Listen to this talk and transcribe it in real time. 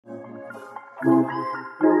So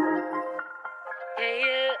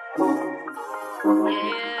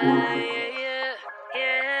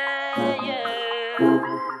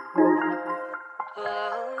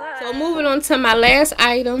moving on to my last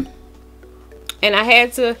item, and I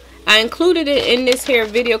included it in this here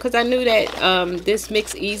video because I knew that this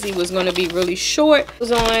Mix Easy was going to be really short. It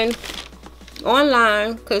was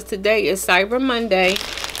online because today is Cyber Monday,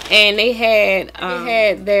 and they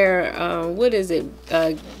had their what is it,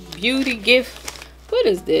 beauty gift. What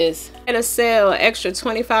is this? At a sale, extra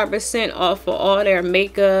 25% off for all their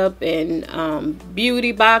makeup and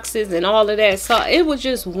beauty boxes and all of that. So it was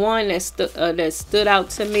just one that stood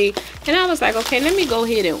out to me, and I was like, okay, let me go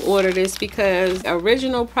ahead and order this because the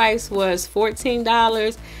original price was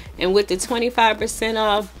 $14, and with the 25%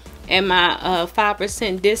 off and my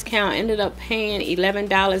 5% discount, ended up paying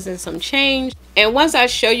 $11 and some change. And once I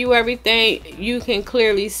show you everything, you can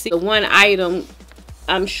clearly see the one item,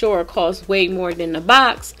 I'm sure, costs way more than the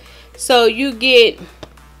box. So you get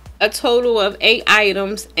a total of 8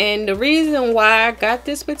 items, and the reason why I got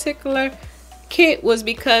this particular kit was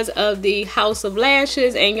because of the House of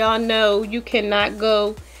Lashes. And y'all know you cannot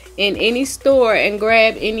go in any store and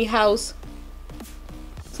grab any house.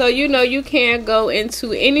 So you know you can't go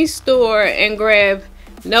into any store and grab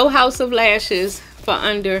no House of Lashes for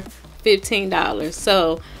under $15.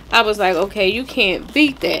 So I was like, okay, you can't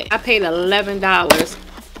beat that. I paid $11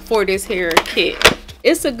 for this hair kit.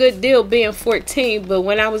 It's a good deal being $14, but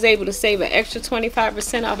when I was able to save an extra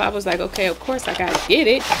 25% off, I was like, okay, of course I gotta get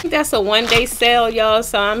it. That's a one-day sale, y'all,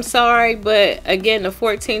 so I'm sorry, but again, the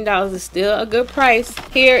 $14 is still a good price.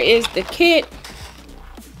 Here is the kit.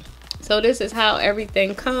 So this is how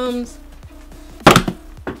everything comes.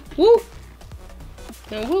 Woo!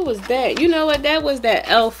 And what was that? You know what? That was that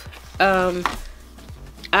e.l.f.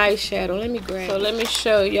 eyeshadow. Let me grab it. So let me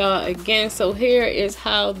show y'all again. So here is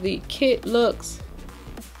how the kit looks.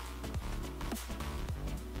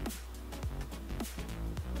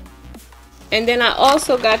 And then I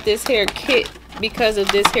also got this hair kit because of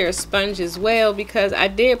this hair sponge as well, because I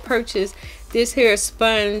did purchase this hair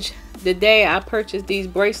sponge the day I purchased these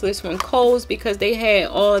bracelets from Kohl's, because they had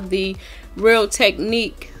all the Real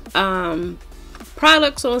Technique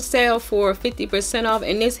products on sale for 50% off,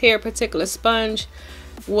 and this hair particular sponge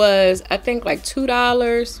was, I think, like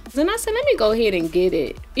 $2. And I said, let me go ahead and get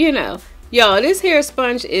it. You know, y'all, this hair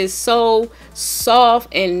sponge is so soft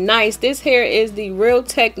and nice. This hair is the Real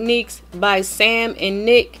Techniques by Sam and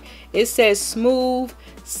Nick. It says smooth,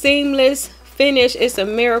 seamless finish. It's a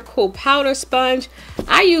miracle powder sponge.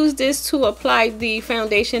 I use this to apply the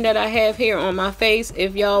foundation that I have here on my face.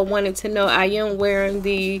 If y'all wanted to know, I am wearing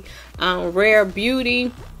the Rare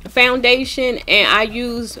Beauty foundation, and I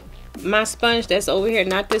use my sponge that's over here,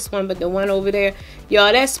 not this one but the one over there.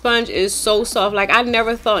 Y'all, that sponge is so soft. Like, I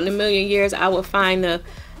never thought in a million years I would find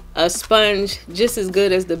a sponge just as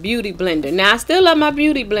good as the Beauty Blender. Now, I still love my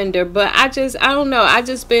Beauty Blender, but I don't know, I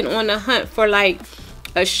just been on the hunt for like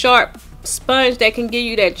a sharp sponge that can give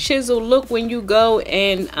you that chisel look when you go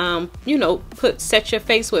and you know, set your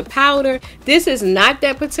face with powder. This is not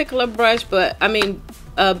that particular brush, but I mean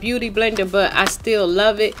Beauty Blender, but I still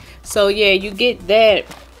love it. So yeah, you get that.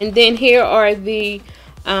 And then here are the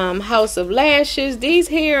House of Lashes. These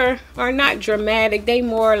here are not dramatic, they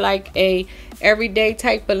more like a everyday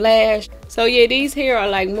type of lash. So yeah, these here are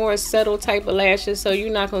like more subtle type of lashes, so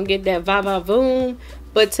you're not gonna get that va va voom.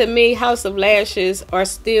 But to me, House of Lashes are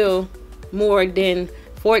still more than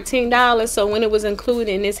 $14. So when it was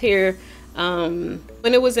included in this hair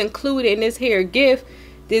gift,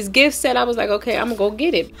 this gift set, I was like, okay, I'm gonna go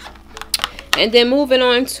get it. And then moving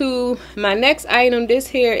on to my next item, this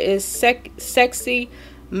here is Sexy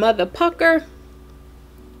Mother Pucker.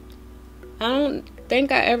 I don't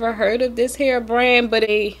think I ever heard of this hair brand, but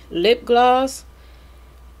a lip gloss.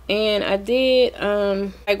 And I did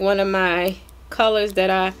like one of my colors that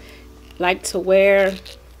I like to wear.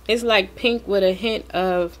 It's like pink with a hint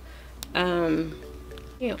of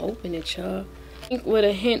can't open it, y'all. Pink with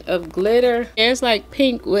a hint of glitter. Yeah, it's like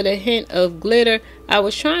pink with a hint of glitter. I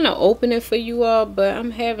was trying to open it for you all, but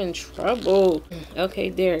I'm having trouble. Okay,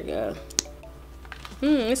 there you go.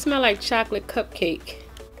 It smells like chocolate cupcake.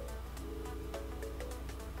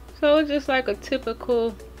 So it's just like a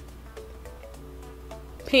typical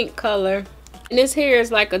pink color. And this hair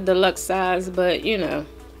is like a deluxe size, but you know,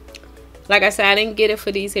 like I said, I didn't get it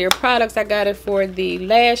for these hair products. I got it for the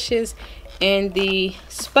lashes and the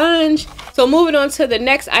sponge. So moving on to the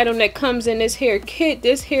next item that comes in this hair kit.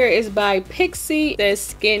 This hair is by Pixie. The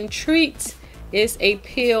Skin Treats. It's a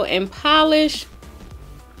peel and polish.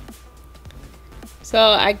 So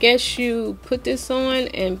I guess you put this on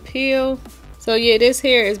and peel. So yeah, this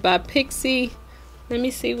here is by Pixie. Let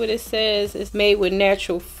me see what it says. It's made with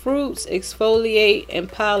natural fruits, exfoliate and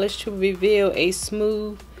polish to reveal a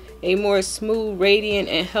more smooth, radiant,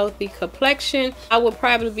 and healthy complexion. I will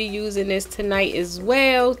probably be using this tonight as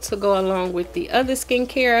well to go along with the other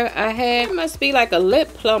skincare I had. It must be like a lip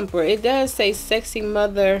plumper. It does say Sexy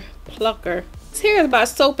Mother Plucker. This here is by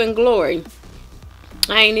Soap and Glory.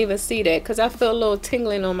 I ain't even see that because I feel a little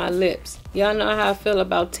tingling on my lips. Y'all know how I feel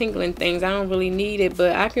about tingling things. I don't really need it,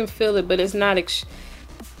 but I can feel it, but it's not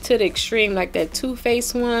to the extreme like that Too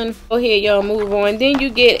Faced one. Go ahead, y'all, move on. Then you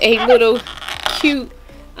get a little cute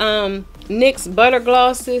NYX butter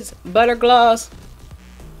gloss.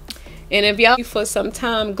 And if y'all for some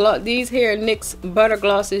time, these here NYX butter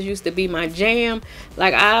glosses used to be my jam.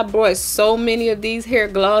 Like, I bought so many of these hair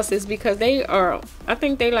glosses because they are, I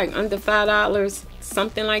think they like under $5,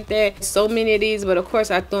 something like that. So many of these, but of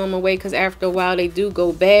course I threw them away because after a while they do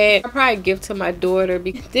go bad. I'll probably give to my daughter.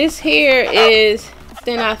 Because this here is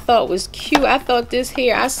something I thought was cute. I thought this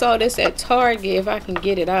here, I saw this at Target, if I can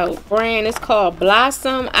get it out. Brand is called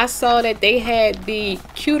Blossom. I saw that they had the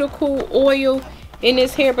cuticle oil in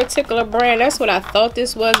this hair particular brand. That's what I thought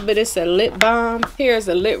this was, but it's a lip balm. Here's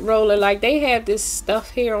a lip roller. Like, they have this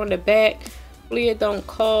stuff here on the back. Hopefully it don't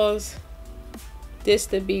cause this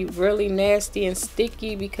to be really nasty and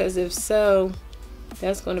sticky, because if so,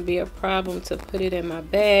 that's going to be a problem to put it in my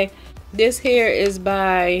bag. This here is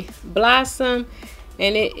by Blossom,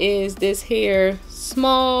 and it is this here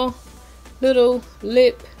small little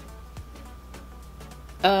lip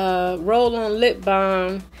roll-on lip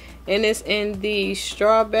balm, and it's in the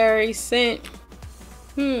strawberry scent.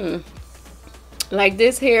 Like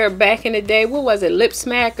this here back in the day, what was it, Lip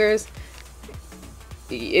Smackers?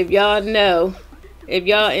 If y'all know, if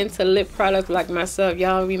y'all into lip products like myself,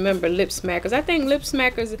 y'all remember Lip Smackers. I think Lip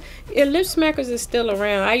Smackers, yeah, Lip Smackers is still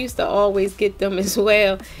around. I used to always get them as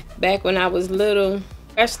well back when I was little,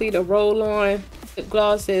 especially the roll-on lip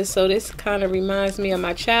glosses. So this kind of reminds me of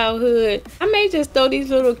my childhood. I may just throw these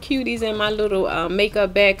little cuties in my little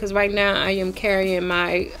makeup bag, because right now I am carrying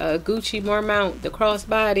my Gucci Mormont, the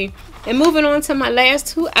crossbody. And moving on to my last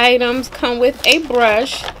two items, come with a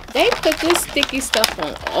brush. They put this sticky stuff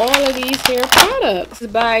on all of these hair products.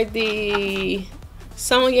 It's by the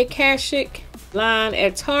Sonia Kashuk line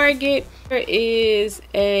at Target. There is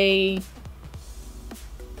a,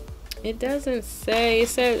 it doesn't say, it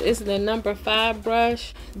says it's the number 5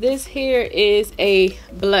 brush. This here is a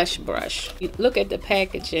blush brush. Look at the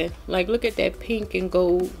packaging. Like, look at that pink and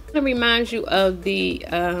gold. It reminds you of the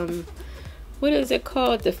what is it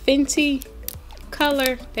called, the Fenty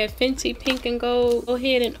color, that Fenty pink and gold. Go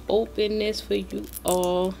ahead and open this for you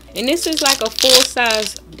all. And this is like a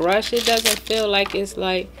full-size brush. It doesn't feel like it's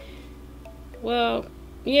like, well,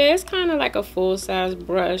 yeah, it's kind of like a full-size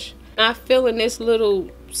brush. Not feeling this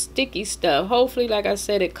little sticky stuff. Hopefully, like I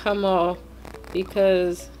said, it come off,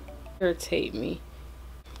 because it irritate me.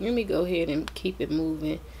 Let me go ahead and keep it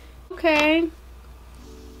moving. Okay.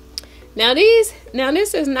 Now this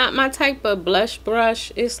is not my type of blush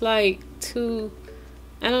brush. It's like too,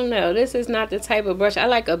 I don't know. This is not the type of brush. I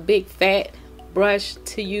like a big fat brush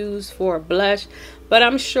to use for a blush, but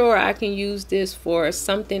I'm sure I can use this for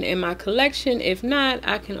something in my collection. If not,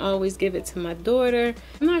 I can always give it to my daughter.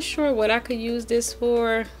 I'm not sure what I could use this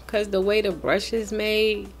for, because the way the brush is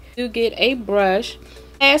made. You get a brush.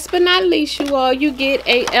 Last but not least, you all, you get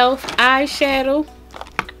a e.l.f. eyeshadow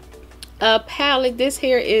palette. This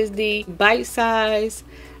here is the Bite Size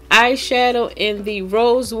eyeshadow in the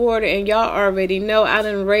rose water, and y'all already know I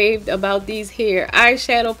done raved about these here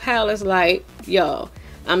eyeshadow palettes. Like, y'all,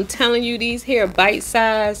 I'm telling you, these here Bite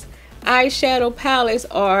Size eyeshadow palettes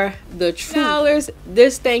are the truth.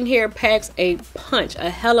 This thing here packs a punch,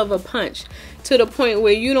 a hell of a punch, to the point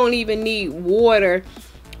where you don't even need water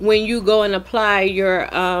when you go and apply your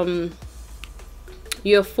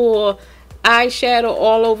full eyeshadow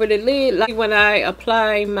all over the lid. Like when I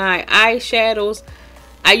apply my eyeshadows,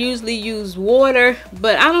 I usually use water,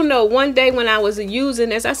 but I don't know, one day when I was using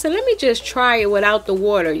this, I said, let me just try it without the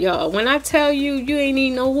water. Y'all, when I tell you, you ain't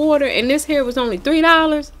need no water, and this here was only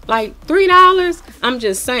 $3, like $3, I'm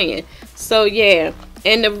just saying. So yeah,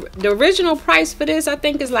 and the original price for this, I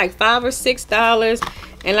think, is like $5 or $6.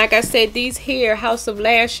 And like I said, these here House of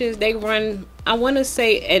Lashes, they run, I want to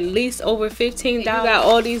say, at least over $15. You got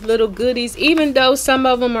all these little goodies, even though some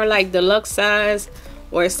of them are like deluxe size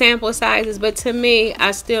or sample sizes. But to me,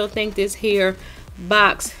 I still think this here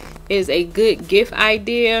box is a good gift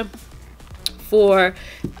idea for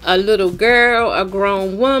a little girl, a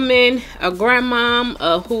grown woman, a grandmom,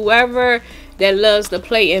 whoever that loves to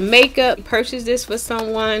play in makeup. Purchase this for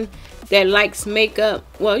someone that likes makeup,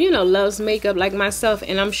 well, you know, loves makeup like myself,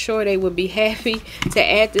 and I'm sure they would be happy to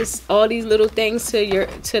add all these little things to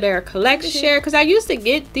their collection. Share, because I used to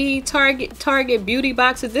get the Target beauty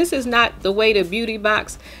boxes. This is not the way the beauty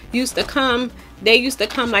box used to come. They used to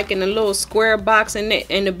come like in a little square box, and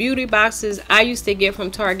the beauty boxes I used to get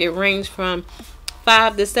from Target range from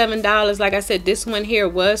 $5 to $7. Like I said, this one here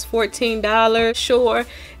was $14. Sure,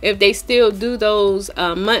 if they still do those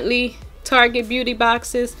monthly Target beauty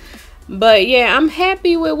boxes. But yeah, I'm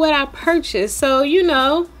happy with what I purchased. So you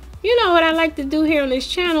know what I like to do here on this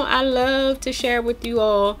channel. I love to share with you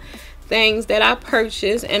all things that I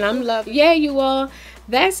purchased, and I'm loving. Yeah, you all,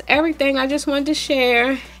 that's everything I just wanted to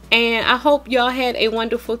share. And I hope y'all had a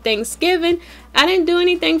wonderful Thanksgiving. I didn't do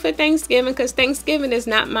anything for Thanksgiving because Thanksgiving is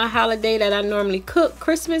not my holiday that I normally cook.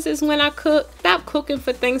 Christmas is when I cook. Stopped cooking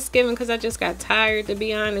for Thanksgiving because I just got tired, to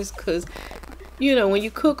be honest. Because, you know, when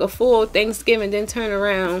you cook a full Thanksgiving, then turn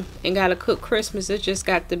around and got to cook Christmas, it just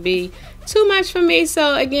got to be too much for me.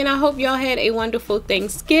 So, again, I hope y'all had a wonderful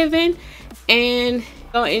Thanksgiving. And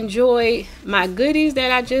y'all enjoy my goodies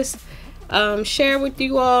that I just share with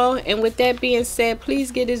you all. And with that being said,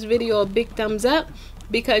 please give this video a big thumbs up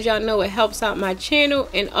because y'all know it helps out my channel.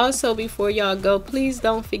 And also, before y'all go, please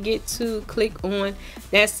don't forget to click on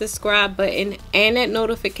that subscribe button and that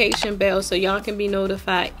notification bell so y'all can be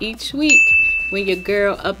notified each week when your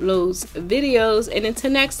girl uploads videos. And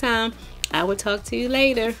until next time, I will talk to you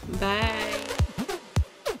later. Bye.